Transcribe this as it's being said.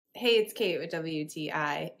Hey, it's Kate with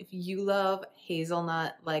WTI. If you love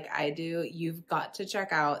hazelnut like I do, you've got to check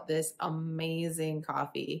out this amazing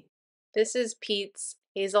coffee. This is Peet's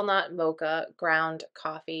Hazelnut Mocha ground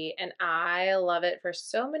coffee, and I love it for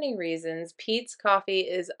so many reasons. Peet's coffee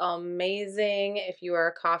is amazing. If you are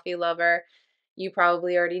a coffee lover, you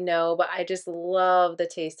probably already know, but I just love the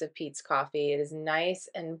taste of Peet's coffee. It is nice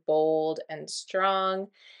and bold and strong.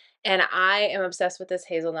 And I am obsessed with this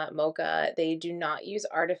hazelnut mocha. They do not use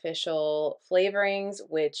artificial flavorings,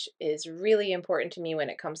 which is really important to me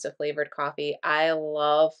when it comes to flavored coffee. I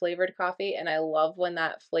love flavored coffee, and I love when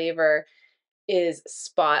that flavor is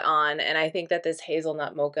spot on, and I think that this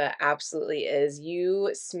hazelnut mocha absolutely is.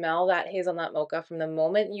 You smell that hazelnut mocha from the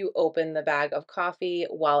moment you open the bag of coffee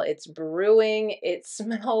while it's brewing. It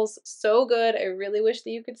smells so good. I really wish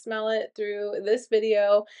that you could smell it through this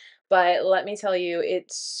video, but let me tell you,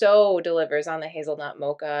 it so delivers on the hazelnut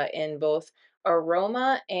mocha in both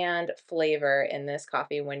aroma and flavor in this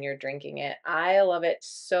coffee when you're drinking it. I love it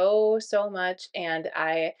so, so much, and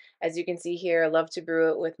as you can see here, I love to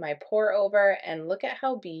brew it with my pour over, and look at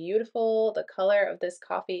how beautiful the color of this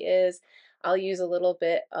coffee is. I'll use a little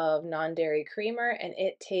bit of non-dairy creamer and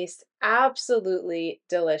it tastes absolutely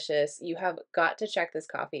delicious. You have got to check this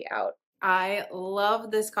coffee out. I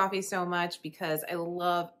love this coffee so much because I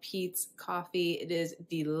love Peet's coffee. It is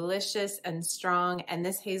delicious and strong, and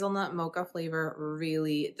this hazelnut mocha flavor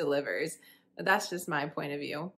really delivers. But that's just my point of view.